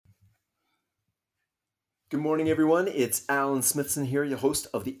Good morning, everyone. It's Alan Smithson here, your host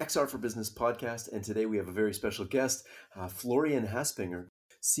of the XR for Business podcast. And today we have a very special guest, Florian Haspinger,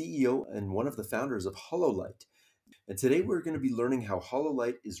 CEO and one of the founders of HoloLight. And today we're going to be learning how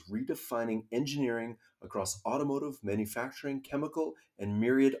HoloLight is redefining engineering across automotive, manufacturing, chemical, and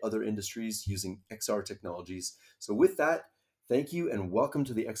myriad other industries using XR technologies. So with that, thank you and welcome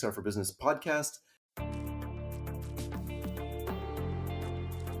to the XR for Business podcast.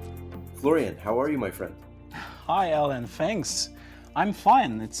 Florian, how are you, my friend? Hi, Alan. Thanks. I'm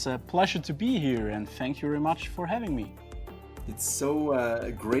fine. It's a pleasure to be here, and thank you very much for having me. It's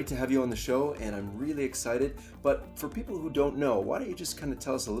so great to have you on the show, and I'm really excited. But for people who don't know, why don't you just kind of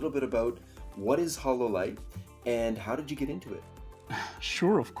tell us a little bit about what is HoloLight and how did you get into it?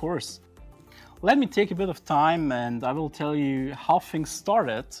 Sure, of course. Let me take a bit of time and I will tell you how things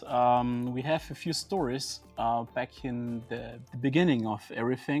started. We have a few stories back in the beginning of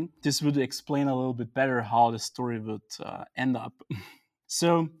everything. This would explain a little bit better how the story would end up.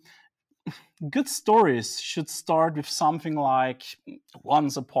 So, good stories should start with something like,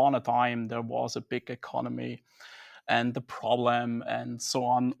 once upon a time there was a big economy and the problem and so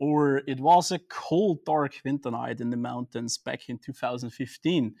on. Or it was a cold, dark winter night in the mountains back in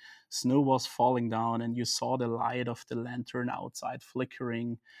 2015. Snow was falling down and you saw the light of the lantern outside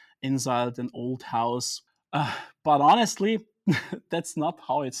flickering inside an old house. But honestly, that's not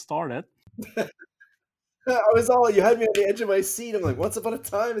how it started. You had me on the edge of my seat. I'm like, once upon a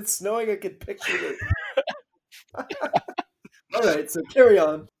time, it's snowing. I could picture it. All right, so carry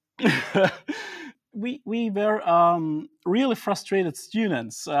on. We were really frustrated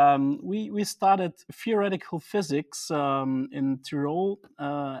students. We started theoretical physics in Tyrol,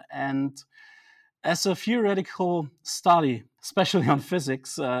 and as a theoretical study, especially on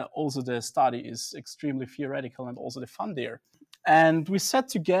physics, also the study is extremely theoretical and also the fun there. And we sat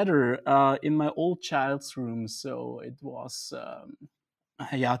together in my old child's room, so it was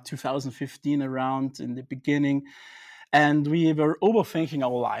 2015 around in the beginning. And we were overthinking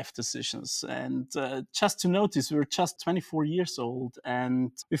our life decisions. And just to notice, we were just 24 years old.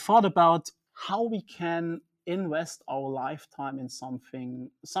 And we thought about how we can invest our lifetime in something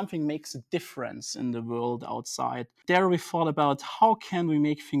makes a difference in the world outside. There we thought about how can we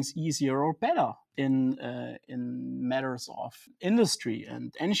make things easier or better in matters of industry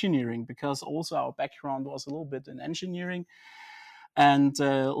and engineering, because also our background was a little bit in engineering. And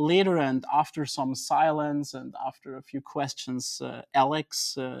later, and after some silence and after a few questions,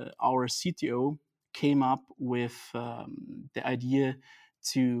 Alex, our CTO, came up with the idea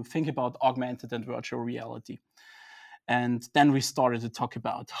to think about augmented and virtual reality. And then we started to talk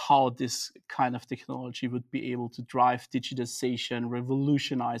about how this kind of technology would be able to drive digitization,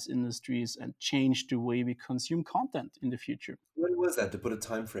 revolutionize industries, and change the way we consume content in the future. When was that, to put a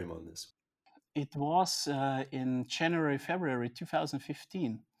time frame on this? It was in January, February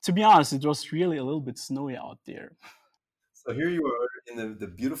 2015. To be honest, it was really a little bit snowy out there. So here you are in the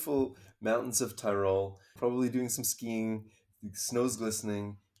beautiful mountains of Tyrol, probably doing some skiing, the snow's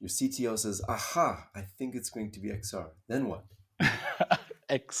glistening. Your CTO says, aha, I think it's going to be XR. Then what?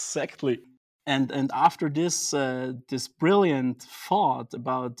 Exactly. And after this this brilliant thought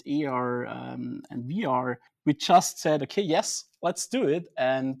about AR and VR, we just said, okay, yes, let's do it.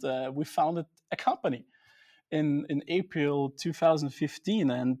 And we founded a company in April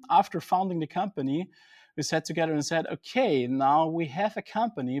 2015. And after founding the company, we sat together and said, okay, now we have a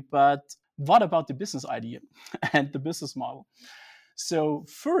company, but what about the business idea and the business model? So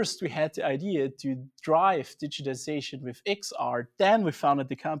first we had the idea to drive digitization with XR, then we founded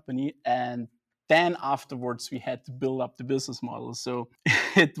the company, and then afterwards we had to build up the business model. So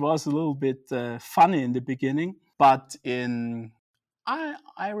it was a little bit funny in the beginning, but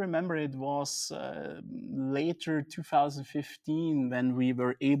I remember it was later 2015 when we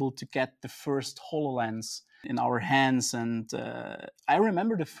were able to get the first HoloLens in our hands. And I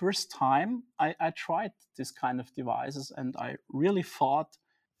remember the first time I tried this kind of devices, and I really thought,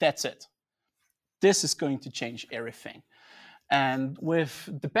 that's it. This is going to change everything. And with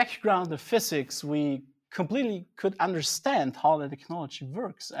the background of physics, we completely could understand how the technology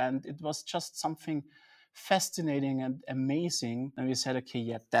works. And it was just something fascinating and amazing. And we said, okay,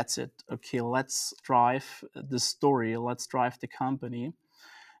 yeah, that's it. Okay, let's drive the story. Let's drive the company.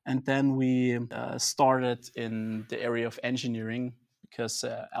 And then we started in the area of engineering, because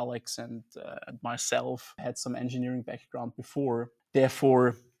Alex and myself had some engineering background before.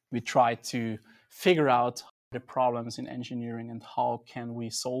 Therefore, we tried to figure out the problems in engineering and how can we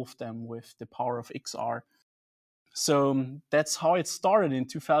solve them with the power of XR. So that's how it started in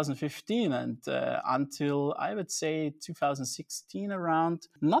 2015, and until I would say 2016 around,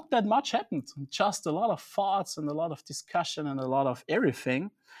 not that much happened. Just a lot of thoughts and a lot of discussion and a lot of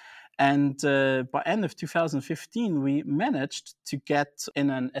everything. And by end of 2015, we managed to get in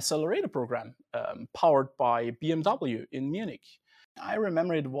an accelerator program powered by BMW in Munich. I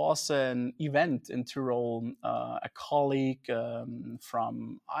remember it was an event in Tyrol. A colleague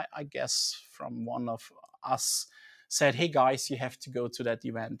from, I guess, from one of us said, "Hey guys, you have to go to that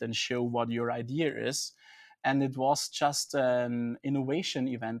event and show what your idea is." And it was just an innovation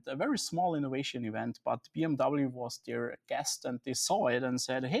event, a very small innovation event, but BMW was their guest and they saw it and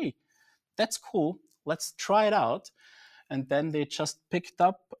said, "Hey, that's cool. Let's try it out." And then they just picked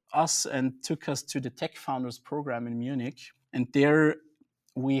up us and took us to the Tech Founders program in Munich. And there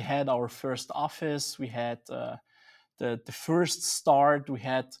we had our first office. We had the first start. We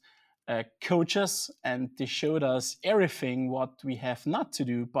had coaches, and they showed us everything what we have not to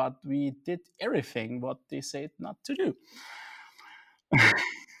do, but we did everything what they said not to do.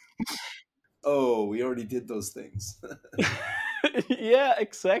 Oh, we already did those things. Yeah,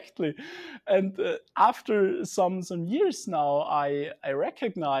 exactly. And after some years now, I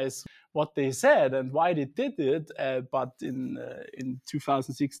recognize what they said and why they did it. But in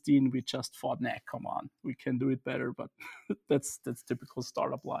 2016, we just thought, nah, come on, we can do it better. But that's typical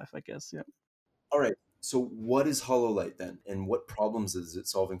startup life, I guess. Yeah. All right. So what is HoloLight then, and what problems is it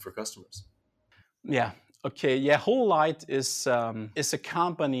solving for customers? Yeah. Okay. Yeah. HoloLight is a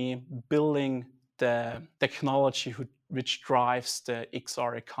company building the technology which drives the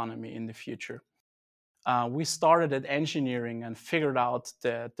XR economy in the future. We started at engineering and figured out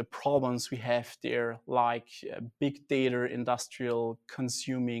the problems we have there, like big data, industrial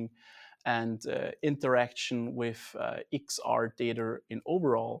consuming, and interaction with XR data in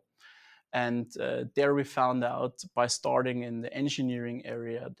overall. And there we found out by starting in the engineering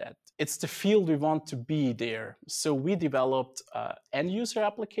area that it's the field we want to be there. So we developed an end user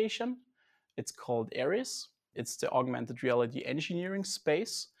application. It's called Aries. It's the augmented reality engineering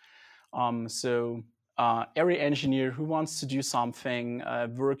space. Every engineer who wants to do something,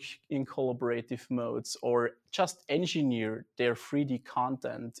 work in collaborative modes, or just engineer their 3D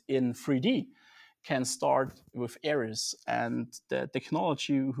content in 3D can start with Aries. And the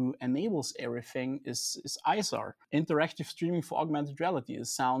technology who enables everything is ISAR, interactive streaming for augmented reality. It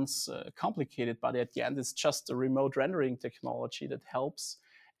sounds complicated, but at the end, it's just a remote rendering technology that helps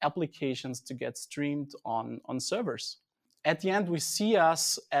applications to get streamed on servers. At the end, we see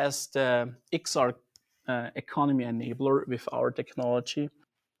us as the XR economy enabler with our technology.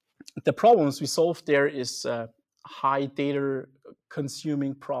 The problems we solve there is high data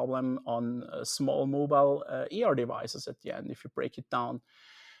consuming problem on small mobile AR devices at the end, if you break it down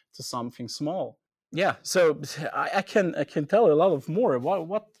to something small. Yeah, so I can tell a lot of more.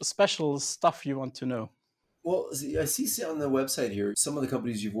 What special stuff you want to know? Well, I see on the website here some of the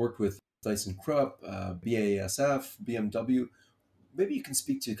companies you've worked with: ThyssenKrupp, BASF, BMW. Maybe you can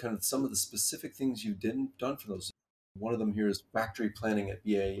speak to kind of some of the specific things you've done for those. One of them here is factory planning at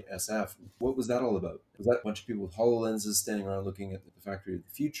BASF. What was that all about? Was that a bunch of people with HoloLenses standing around looking at the factory of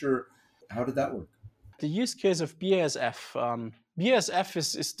the future? How did that work? The use case of BASF.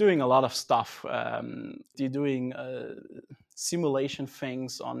 BASF is doing a lot of stuff. They're doing simulation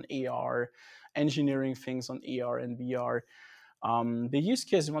things on AR, engineering things on AR and VR. The use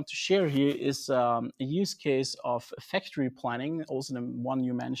case I want to share here is a use case of factory planning, also the one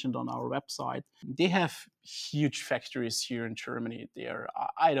you mentioned on our website. They have huge factories here in Germany.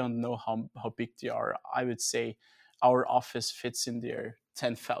 I don't know how big they are. I would say our office fits in there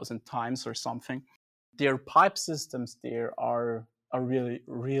 10,000 times or something. Their pipe systems there are really,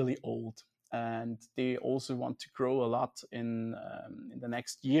 really old. And they also want to grow a lot in the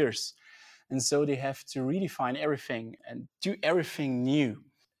next years. And so they have to redefine everything and do everything new.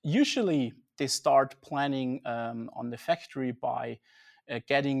 Usually they start planning on the factory by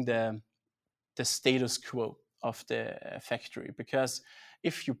getting the status quo of the factory. Because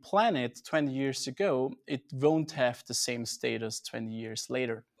if you plan it 20 years ago, it won't have the same status 20 years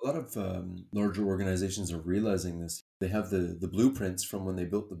later. A lot of larger organizations are realizing this. They have the blueprints from when they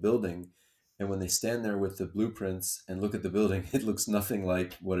built the building. And when they stand there with the blueprints and look at the building, it looks nothing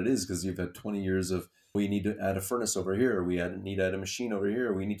like what it is, because you've had 20 years of, we need to add a furnace over here, need to add a machine over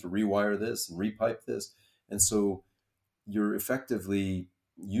here, we need to rewire this and repipe this. And so you're effectively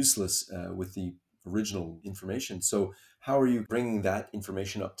useless with the original information. So how are you bringing that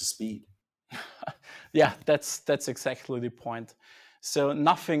information up to speed? Yeah, that's exactly the point. So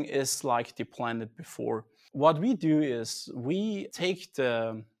nothing is like they planned it before. What we do is we take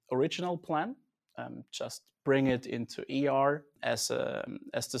the original plan just bring it into AR as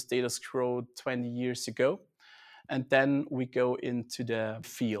the status quo 20 years ago. And then we go into the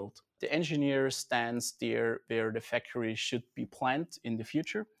field. The engineer stands there where the factory should be planned in the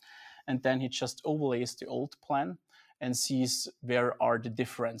future. And then he just overlays the old plan and sees where are the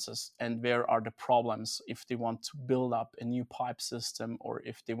differences and where are the problems if they want to build up a new pipe system or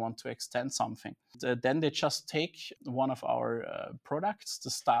if they want to extend something. Then they just take one of our products, the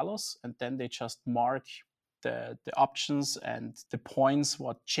stylus, and then they just mark the options and the points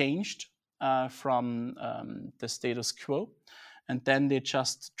what changed from the status quo. And then they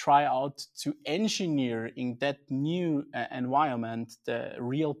just try out to engineer in that new environment the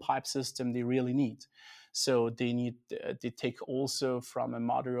real pipe system they really need. So they take also from a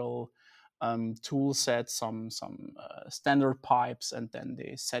modular tool set some standard pipes, and then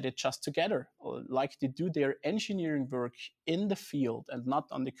they set it just together, like they do their engineering work in the field and not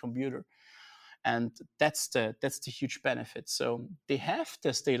on the computer. And that's the huge benefit. So they have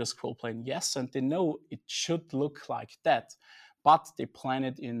the status quo plan, yes, and they know it should look like that, but they plan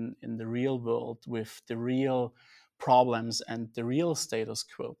it in the real world with the real problems and the real status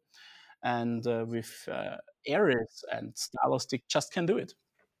quo. And with Aries and Stylus, they just can do it.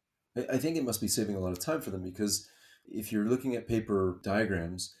 I think it must be saving a lot of time for them, because if you're looking at paper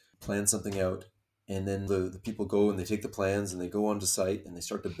diagrams, plan something out, and then the people go and they take the plans and they go onto site and they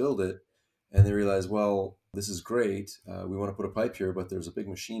start to build it, and they realize, well, this is great. We want to put a pipe here, but there's a big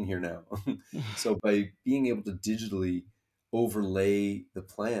machine here now. So by being able to digitally overlay the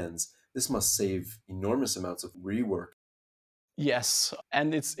plans, this must save enormous amounts of rework. Yes,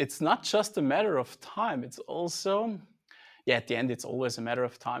 and it's not just a matter of time. It's also, at the end, it's always a matter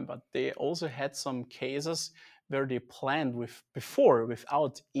of time. But they also had some cases where they planned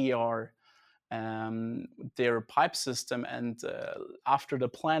without ER their pipe system, and after the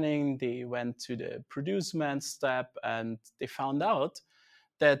planning, they went to the producement step, and they found out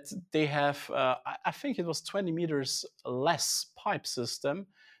that they have, I think it was 20 meters less pipe system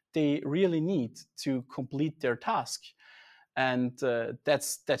they really need to complete their task. And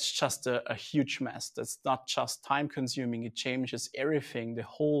that's just a huge mess. That's not just time consuming, it changes everything. The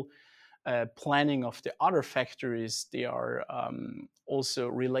whole planning of the other factories, they are also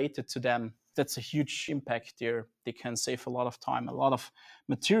related to them. That's a huge impact there. They can save a lot of time, a lot of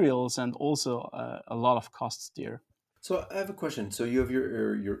materials, and also a lot of costs there. So I have a question. So you have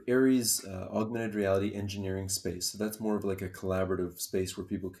your Aries augmented reality engineering space. So that's more of like a collaborative space where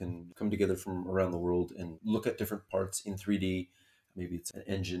people can come together from around the world and look at different parts in 3D. Maybe it's an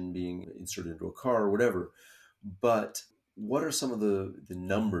engine being inserted into a car or whatever. But what are some of the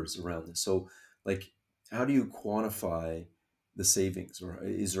numbers around this? So like, how do you quantify the savings, or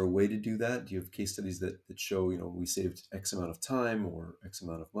is there a way to do that? Do you have case studies that show, we saved X amount of time or X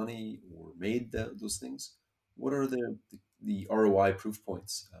amount of money or made those things? What are the ROI proof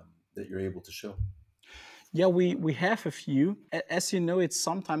points that you're able to show? Yeah, we have a few. As you know, it's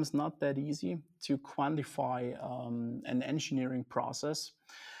sometimes not that easy to quantify an engineering process.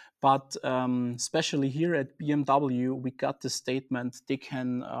 But especially here at BMW, we got the statement they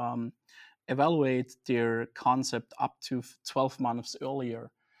can evaluate their concept up to 12 months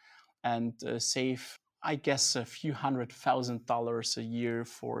earlier and save, I guess, a few $100,000 a year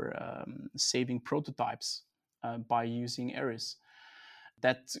for saving prototypes by using Aries.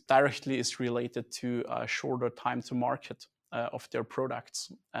 That directly is related to a shorter time to market of their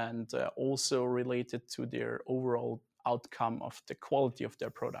products, and also related to their overall outcome of the quality of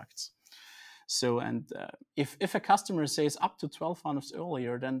their products. So, and if a customer says up to 12 months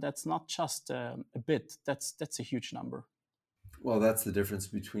earlier, then that's not just a bit, that's a huge number. Well, that's the difference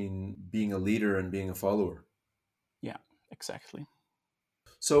between being a leader and being a follower. Yeah, exactly.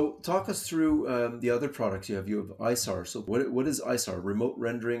 So talk us through the other products you have. You have ISAR. So what is ISAR? Remote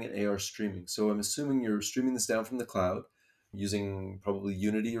rendering and AR streaming. So I'm assuming you're streaming this down from the cloud using probably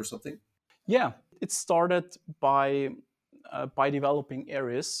Unity or something? Yeah, it started by developing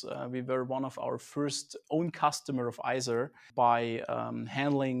Aries. We were one of our first own customer of ISAR. By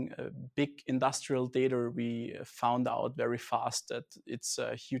handling big industrial data, we found out very fast that it's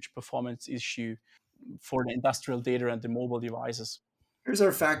a huge performance issue for the industrial data and the mobile devices. Here's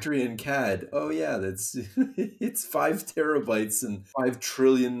our factory in CAD. Oh yeah, that's it's 5 terabytes and 5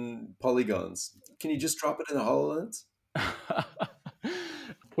 trillion polygons. Can you just drop it in a HoloLens?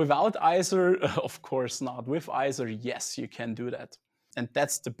 Without ISAR, of course not. With ISAR, yes, you can do that. And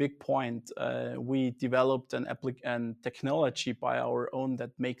that's the big point. We developed an technology by our own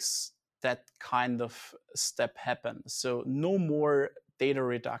that makes that kind of step happen. So no more data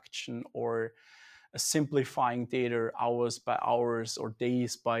reduction or simplifying data hours by hours or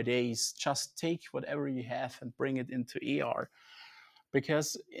days by days. Just take whatever you have and bring it into AR.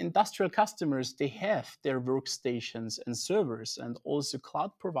 Because industrial customers, they have their workstations and servers, and also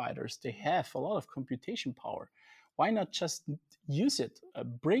cloud providers, they have a lot of computation power. Why not just use it?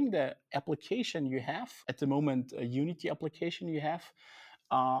 Bring the application you have, at the moment a Unity application you have,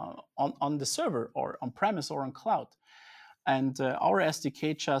 on the server or on premise or on cloud. And our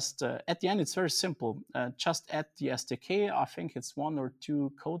SDK just, at the end, it's very simple. Just add the SDK. I think it's 1 or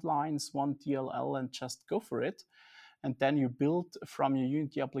 2 code lines, 1 DLL, and just go for it. And then you build from your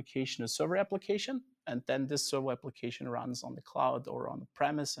Unity application a server application. And then this server application runs on the cloud or on the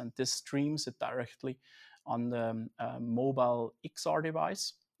premise, and this streams it directly on the mobile XR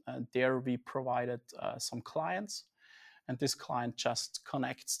device. And there we provided some clients. And this client just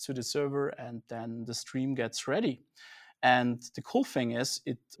connects to the server, and then the stream gets ready. And the cool thing is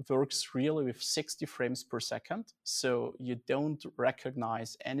it works really with 60 frames per second. So you don't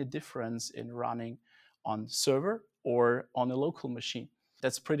recognize any difference in running on server or on a local machine.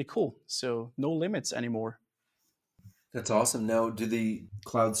 That's pretty cool. So no limits anymore. That's awesome. Now, do the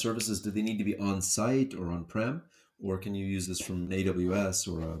cloud services, do they need to be on site or on-prem? Or can you use this from AWS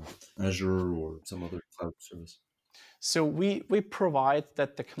or Azure or some other cloud service? So we provide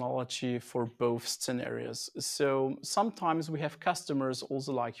that technology for both scenarios. So sometimes we have customers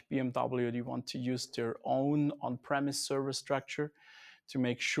also like BMW, they want to use their own on-premise server structure to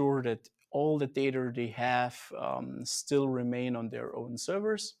make sure that all the data they have still remain on their own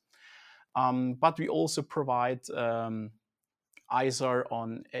servers. But we also provide IZAR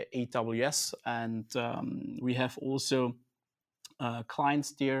on AWS, and we have also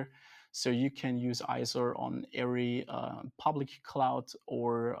clients there. So you can use IZAR on every public cloud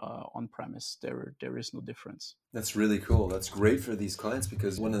or on-premise. There is no difference. That's really cool. That's great for these clients,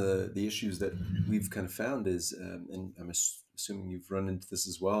 because one of the issues that we've kind of found is, and I'm assuming you've run into this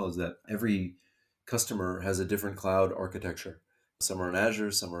as well, is that every customer has a different cloud architecture. Some are in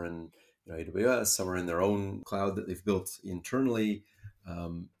Azure, some are in AWS, some are in their own cloud that they've built internally,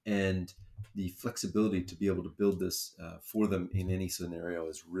 and the flexibility to be able to build this for them in any scenario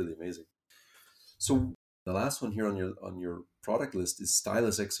is really amazing. So the last one here on your product list is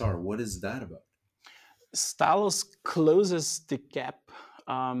Stylus XR. What is that about? Stylus closes the gap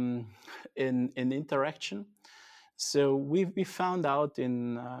in interaction. So we found out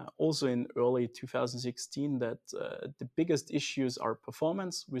also in early 2016 that the biggest issues are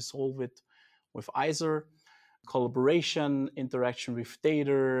performance. We solve it with IZAR, collaboration, interaction with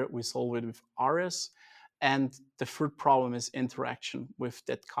data. We solve it with ARIS. And the third problem is interaction with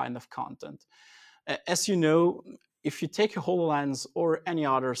that kind of content. As you know, if you take a HoloLens or any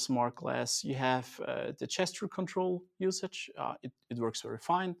other smart glass, you have the gesture control usage. It works very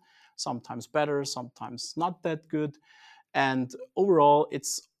fine, sometimes better, sometimes not that good. And overall,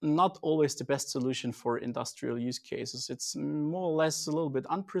 it's not always the best solution for industrial use cases. It's more or less a little bit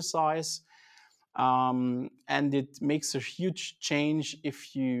imprecise. And it makes a huge change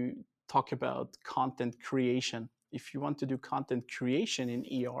if you talk about content creation. If you want to do content creation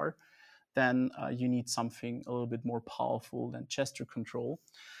in AR, then you need something a little bit more powerful than gesture control.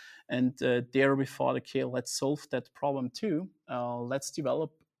 And there we thought, okay, let's solve that problem too. Let's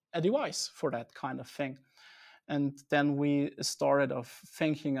develop a device for that kind of thing. And then we started of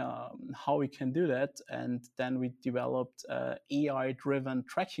thinking how we can do that. And then we developed an AI-driven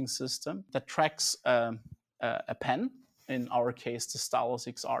tracking system that tracks a pen, in our case, the Stylus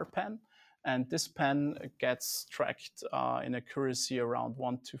XR pen. And this pen gets tracked in accuracy around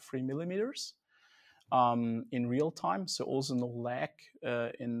 1 to 3 millimeters in real time. So also no lag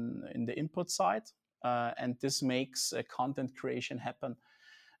in the input side. And this makes content creation happen,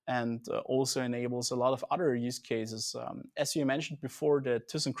 and also enables a lot of other use cases. As you mentioned before, the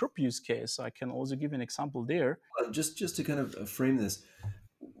ThyssenKrupp use case, I can also give an example there. Just to kind of frame this,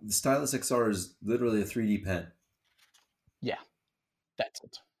 the Stylus XR is literally a 3D pen. Yeah, that's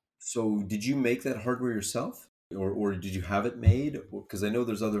it. So did you make that hardware yourself? Or did you have it made? Because I know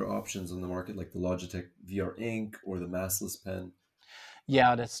there's other options on the market, like the Logitech VR Ink or the massless pen.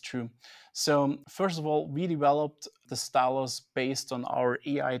 Yeah, that's true. So first of all, we developed the Stylus based on our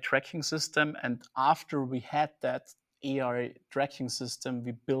AI tracking system. And after we had that AI tracking system,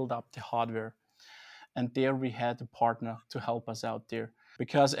 we built up the hardware. And there we had a partner to help us out there.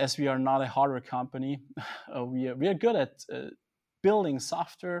 Because as we are not a hardware company, we are good at building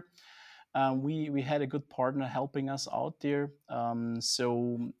software. We had a good partner helping us out there.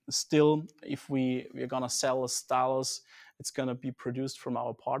 So still, if we're going to sell a Stylus, it's going to be produced from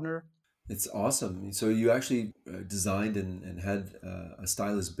our partner. It's awesome. So you actually designed and had a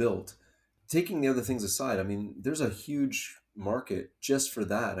Stylus built taking the other things aside, I mean, there's a huge market just for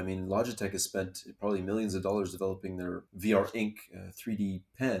that. I mean, Logitech has spent probably millions of dollars developing their VR Ink 3D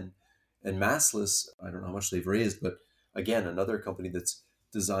pen, and Massless, I don't know how much they've raised, but again, another company that's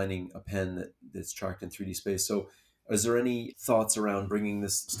designing a pen that's tracked in 3D space. So, is there any thoughts around bringing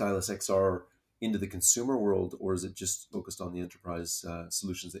this Stylus XR into the consumer world, or is it just focused on the enterprise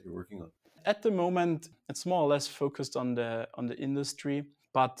solutions that you're working on? At the moment, it's more or less focused on the industry,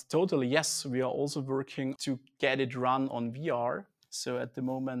 but totally yes, we are also working to get it run on VR. So at the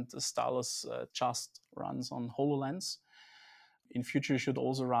moment, the Stylus just runs on HoloLens. In future, it should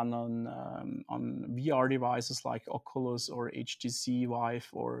also run on VR devices like Oculus or HTC Vive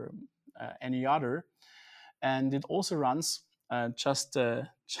or any other. And it also runs, just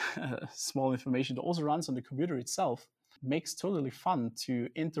small information, it also runs on the computer itself. It makes totally fun to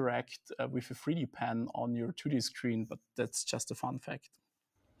interact with a 3D pen on your 2D screen, but that's just a fun fact.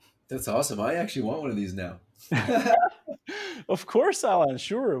 That's awesome. I actually want one of these now. Of course, Alan,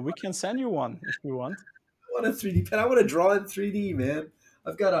 sure. We can send you one if you want. I want a 3D pen. I want to draw in 3D, man.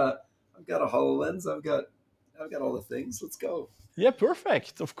 I've got a HoloLens. I've got all the things. Let's go. Yeah,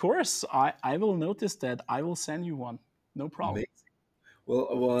 perfect. Of course. I will notice that. I will send you one. No problem. Amazing. Well,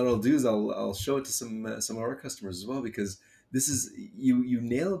 what I'll do is I'll show it to some of our customers as well, because this is you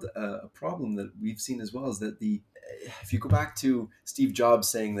nailed a problem that we've seen as well. Is that if you go back to Steve Jobs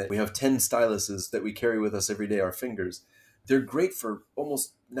saying that we have 10 styluses that we carry with us every day, our fingers, they're great for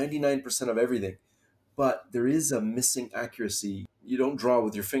almost 99% of everything, but there is a missing accuracy. You don't draw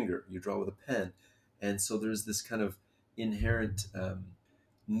with your finger, you draw with a pen, and so there's this kind of inherent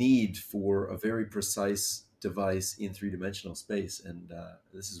need for a very precise device in three-dimensional space, and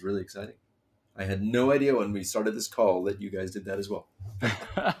this is really exciting. I had no idea when we started this call that you guys did that as well.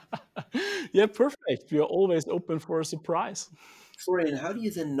 Yeah, perfect. We are always open for a surprise. Florian, how do you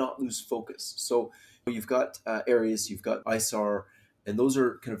then not lose focus? So you've got Aries, you've got ISAR, and those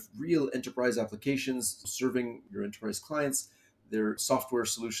are kind of real enterprise applications serving your enterprise clients. They're software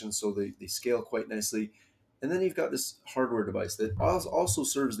solutions, so they scale quite nicely. And then you've got this hardware device that also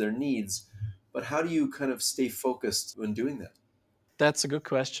serves their needs. But how do you kind of stay focused when doing that? That's a good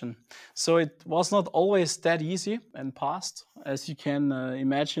question. So it was not always that easy in past, as you can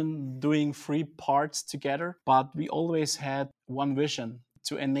imagine, doing 3 parts together. But we always had one vision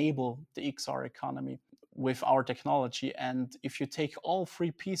to enable the XR economy with our technology. And if you take all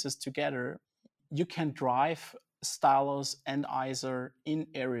 3 pieces together, you can drive Stylus and ISAR in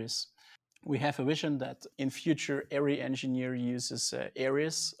Aries. We have a vision that in future, every engineer uses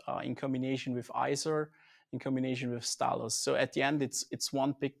Aries in combination with ISAR, in combination with Stylus. So at the end, it's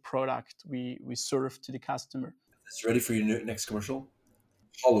one big product we serve to the customer. Is ready for your next commercial?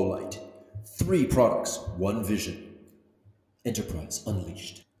 HoloLight. 3 products, 1 vision. Enterprise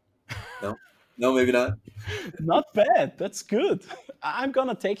unleashed. No? No, maybe not. Not bad. That's good. I'm going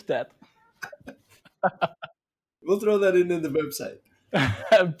to take that. We'll throw that in the website.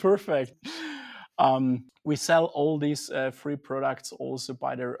 Perfect. We sell all these 3 products also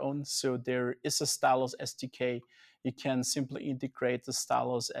by their own. So there is a Stylus SDK. You can simply integrate the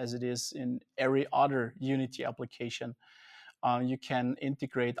Stylus as it is in every other Unity application. You can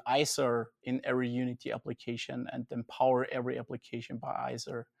integrate ISAR in every Unity application and then power every application by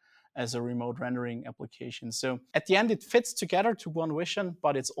ISAR as a remote rendering application. So at the end, it fits together to one vision,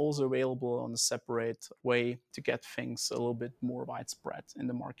 but it's also available on a separate way to get things a little bit more widespread in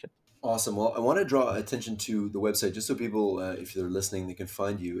the market. Awesome. Well, I want to draw attention to the website just so people, if they're listening, they can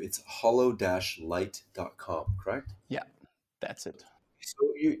find you. It's holo-light.com, correct? Yeah, that's it.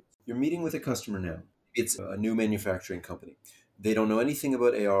 So you're meeting with a customer now. It's a new manufacturing company. They don't know anything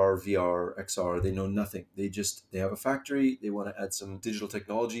about AR, VR, XR. They know nothing. They have a factory. They want to add some digital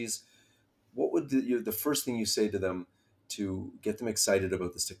technologies. What would the first thing you say to them to get them excited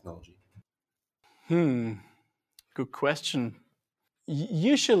about this technology? Good question.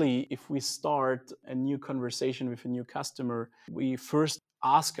 Usually, if we start a new conversation with a new customer, we first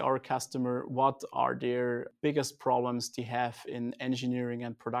ask our customer what are their biggest problems they have in engineering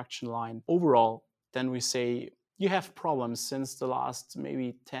and production line overall. Then we say, you have problems since the last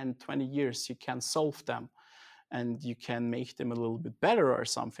maybe 10, 20 years, you can solve them. And you can make them a little bit better or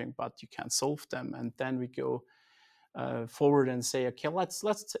something, but you can solve them. And then we go forward and say, okay, let's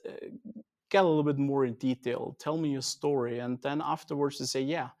get a little bit more in detail. Tell me your story. And then afterwards they say,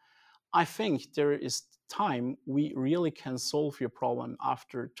 yeah, I think there is time we really can solve your problem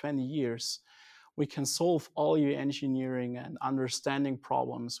after 20 years. We can solve all your engineering and understanding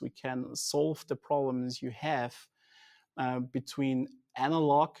problems. We can solve the problems you have between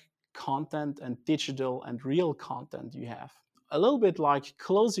analog content and digital and real content you have. a little bit like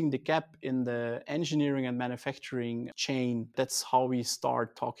closing the gap in the engineering and manufacturing chain. That's how we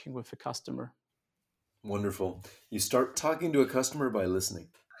start talking with the customer. Wonderful. You start talking to a customer by listening.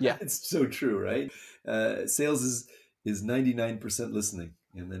 Yeah. It's so true, right? Sales is 99% listening.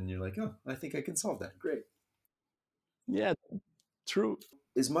 And then you're like, oh, I think I can solve that. Great. Yeah, true.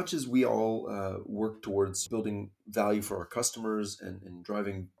 As much as we all work towards building value for our customers and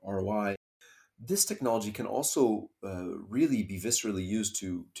driving ROI, this technology can also really be viscerally used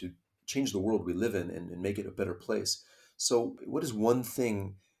to change the world we live in and make it a better place. So, what is one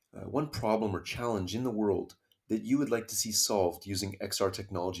thing, one problem or challenge in the world that you would like to see solved using XR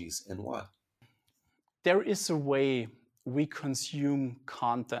technologies, and why? There is a way we consume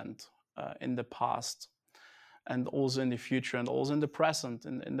content in the past and also in the future and also in the present.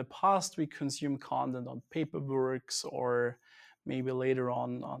 In the past, we consume content on paperworks or maybe later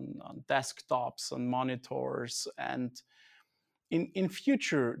on desktops, on monitors. And in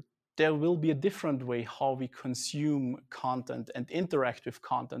future, there will be a different way how we consume content and interact with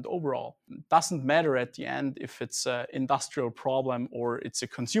content overall. It doesn't matter at the end if it's an industrial problem or it's a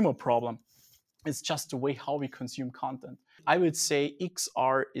consumer problem. It's just the way how we consume content. I would say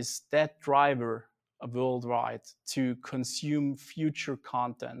XR is that driver worldwide to consume future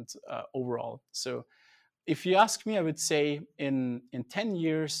content overall. So if you ask me, I would say in 10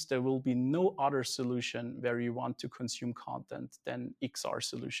 years, there will be no other solution where you want to consume content than XR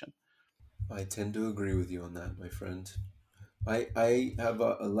solution. I tend to agree with you on that, my friend. I have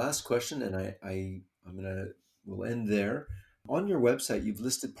a last question, and I'm gonna we'll end there. On your website, you've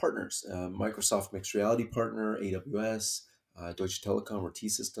listed partners: Microsoft Mixed Reality Partner, AWS, Deutsche Telekom or T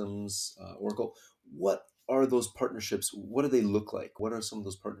Systems, Oracle. What are those partnerships? What do they look like? What are some of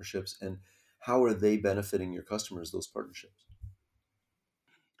those partnerships, and how are they benefiting your customers? Those partnerships.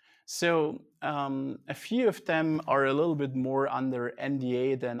 So a few of them are a little bit more under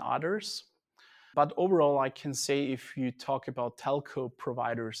NDA than others. But overall, I can say if you talk about telco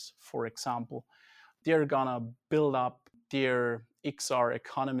providers, for example, they're gonna build up their XR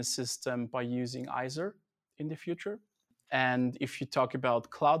economy system by using Izer in the future. And if you talk about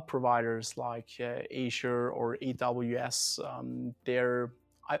cloud providers like Azure or AWS,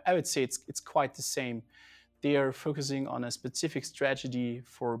 I would say it's quite the same. They are focusing on a specific strategy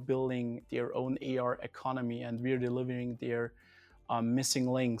for building their own AR economy, and we're delivering their missing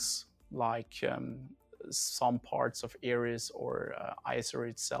links like some parts of Aries or Izer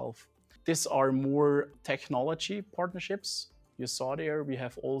itself. These are more technology partnerships. You saw there, we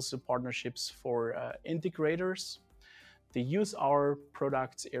have also partnerships for integrators. They use our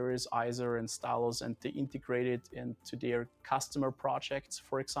products, Aries, Izer, and Stalos, and they integrate it into their customer projects,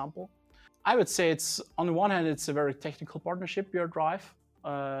 for example. I would say it's, on the one hand, it's a very technical partnership we are drive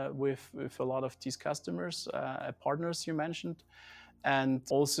with a lot of these customers, partners you mentioned, and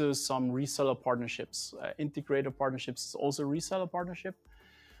also some reseller partnerships. Integrator partnerships is also a reseller partnership.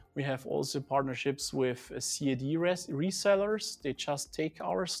 We have also partnerships with CAD resellers. They just take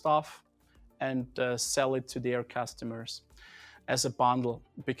our stuff and sell it to their customers as a bundle,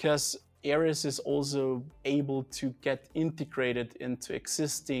 because Aries is also able to get integrated into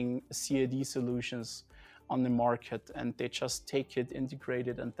existing CAD solutions on the market, and they just take it, integrate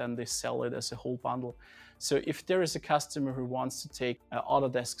it, and then they sell it as a whole bundle. So if there is a customer who wants to take an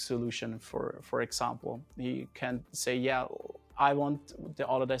Autodesk solution, for example, he can say, yeah, I want the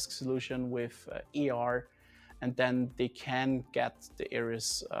Autodesk solution with AR, and then they can get the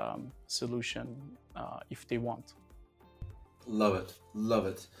Aries solution if they want. Love it. Love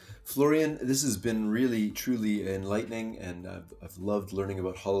it. Florian, this has been really, truly enlightening, and I've loved learning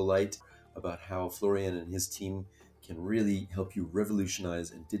about HoloLight, about how Florian and his team can really help you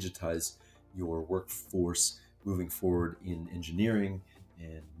revolutionize and digitize your workforce moving forward in engineering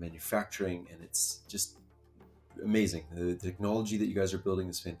and manufacturing. And it's just amazing. The technology that you guys are building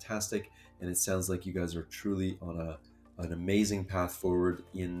is fantastic, and it sounds like you guys are truly on an amazing path forward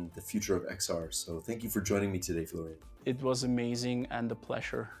in the future of XR. So thank you for joining me today, Florian. It was amazing and a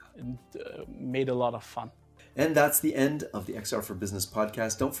pleasure. It made a lot of fun. And that's the end of the XR for Business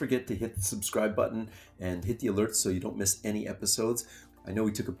podcast. Don't forget to hit the subscribe button and hit the alerts so you don't miss any episodes. I know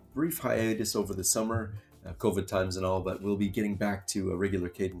we took a brief hiatus over the summer, COVID times and all, but we'll be getting back to a regular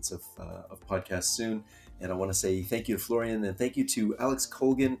cadence of podcasts soon. And I want to say thank you to Florian, and thank you to Alex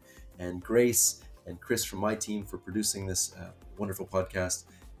Colgan and Grace and Chris from my team for producing this wonderful podcast.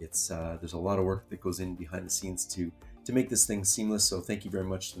 It's there's a lot of work that goes in behind the scenes to make this thing seamless. So thank you very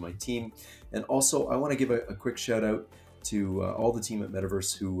much to my team. And also I want to give a quick shout out to all the team at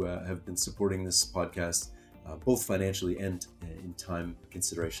Metaverse who have been supporting this podcast, both financially and in time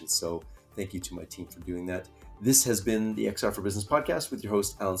considerations. So thank you to my team for doing that. This has been the XR for Business podcast with your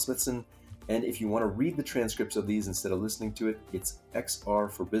host, Alan Smithson. And if you want to read the transcripts of these instead of listening to it, it's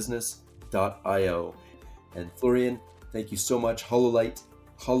xrforbusiness.io. And Florian, thank you so much. HoloLight,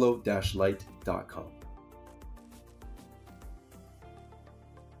 holo-light.com.